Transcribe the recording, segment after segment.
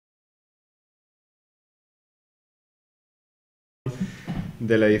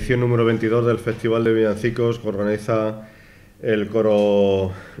de la edición número 22 del Festival de Villancicos que organiza el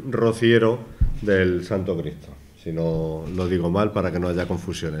Coro Rociero del Santo Cristo. Si no lo digo mal, para que no haya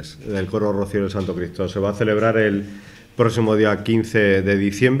confusiones. El Coro Rociero del Santo Cristo se va a celebrar el próximo día 15 de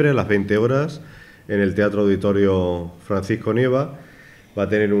diciembre a las 20 horas en el Teatro Auditorio Francisco Nieva. Va a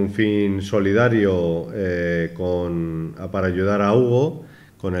tener un fin solidario para ayudar a Hugo,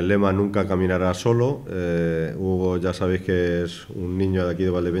 con el lema Nunca caminará solo. Hugo, ya sabéis que es un niño de aquí de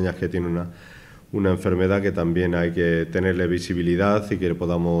Valdepeñas que tiene una enfermedad que también hay que tenerle visibilidad y que le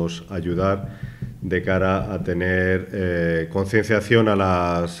podamos ayudar de cara a tener concienciación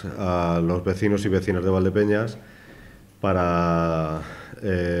a los vecinos y vecinas de Valdepeñas para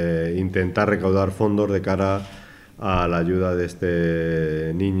intentar recaudar fondos de cara a la ayuda de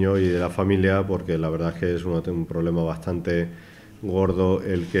este niño y de la familia, porque la verdad es que es un problema bastante gordo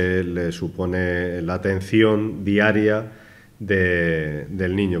el que le supone la atención diaria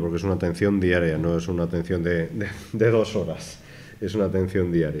del niño, porque es una atención diaria, no es una atención de 2 horas, es una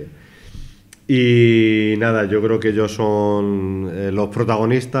atención diaria. Y nada, yo creo que ellos son los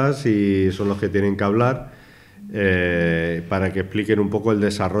protagonistas y son los que tienen que hablar para que expliquen un poco el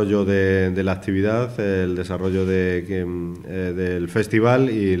desarrollo de la actividad, el desarrollo del festival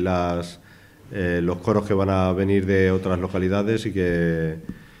y los coros que van a venir de otras localidades y que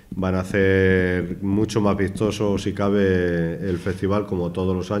van a hacer mucho más vistoso, si cabe, el festival, como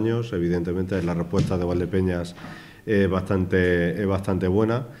todos los años. Evidentemente, la respuesta de Valdepeñas es bastante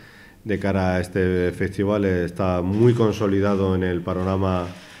buena. De cara a este festival está muy consolidado en el panorama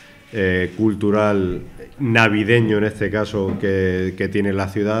cultural navideño, en este caso, que tiene la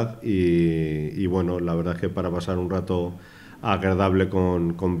ciudad y bueno, la verdad es que para pasar un rato agradable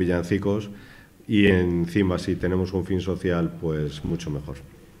con villancicos y encima si tenemos un fin social, pues mucho mejor.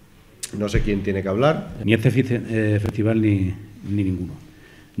 No sé quién tiene que hablar. Ni este festival ni ninguno.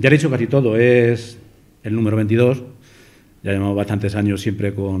 Ya he dicho casi todo, es el número 22, ya llevamos bastantes años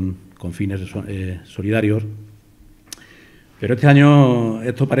siempre con fines solidarios, pero este año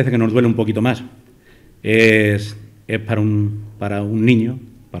esto parece que nos duele un poquito más. Es para un niño,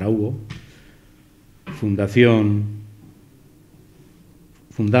 para Hugo, Fundación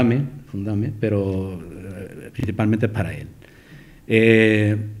Fundame, pero principalmente es para él.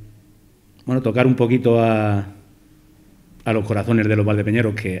 Bueno, tocar un poquito a los corazones de los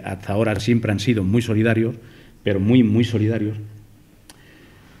valdepeñeros, que hasta ahora siempre han sido muy solidarios, pero muy solidarios.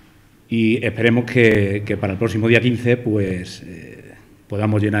 Y esperemos que para el próximo día 15 pues,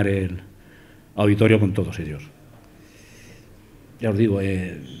 podamos llenar el auditorio con todos ellos. Ya os digo,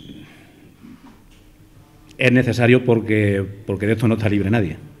 es necesario porque de esto no está libre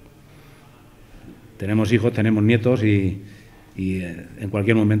nadie. Tenemos hijos, tenemos nietos y en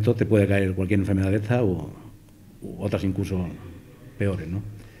cualquier momento te puede caer cualquier enfermedad de esta u otras incluso peores, ¿no?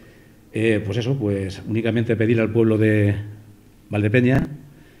 Pues eso, pues únicamente pedir al pueblo de Valdepeñas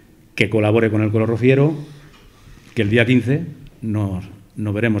que colabore con el Coro Rociero, que el día 15 nos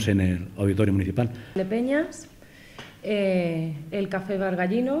veremos en el Auditorio Municipal. Valdepeñas, el Café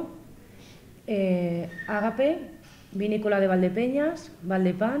Bargallino, Ágape, Vinícola de Valdepeñas,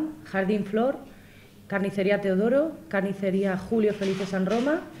 Valdepan, Jardín Flor, Carnicería Teodoro, Carnicería Julio Felice San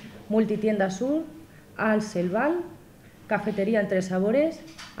Roma, Multitienda Sur, Al Selval, Cafetería Entre Sabores,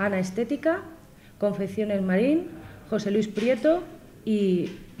 Ana Estética, Confecciones Marín, José Luis Prieto y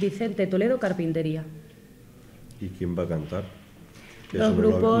Vicente Toledo Carpintería. ¿Y quién va a cantar? Los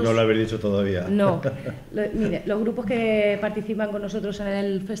grupos, no lo habéis dicho todavía. No. Mire, los grupos que participan con nosotros en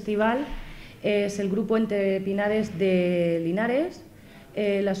el festival es el grupo Entre Pinares de Linares,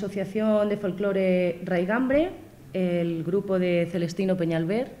 la Asociación de Folclore Raigambre, el grupo de Celestino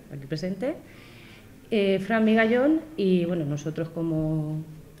Peñalver, aquí presente, Fran Migallón y bueno, nosotros como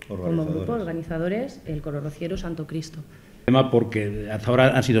grupo organizadores, el Coro Rociero Santo Cristo. Porque hasta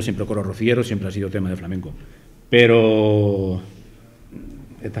ahora han sido siempre Coro Rociero, siempre ha sido tema de flamenco, pero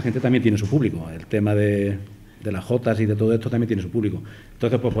esta gente también tiene su público, el tema de las jotas y de todo esto también tiene su público.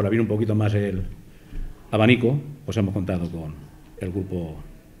 Entonces, pues por abrir un poquito más el abanico, pues hemos contado con el grupo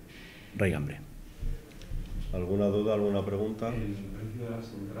Raigambre. ¿Alguna duda, alguna pregunta? ¿El precio de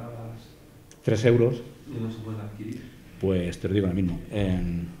las entradas? 3 euros. ¿Y no se pueden adquirir? Pues te lo digo ahora mismo.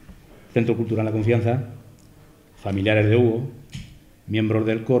 En Centro Cultura La Confianza, familiares de Hugo, miembros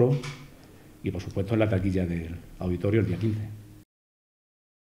del coro y, por supuesto, en la taquilla del auditorio el día 15.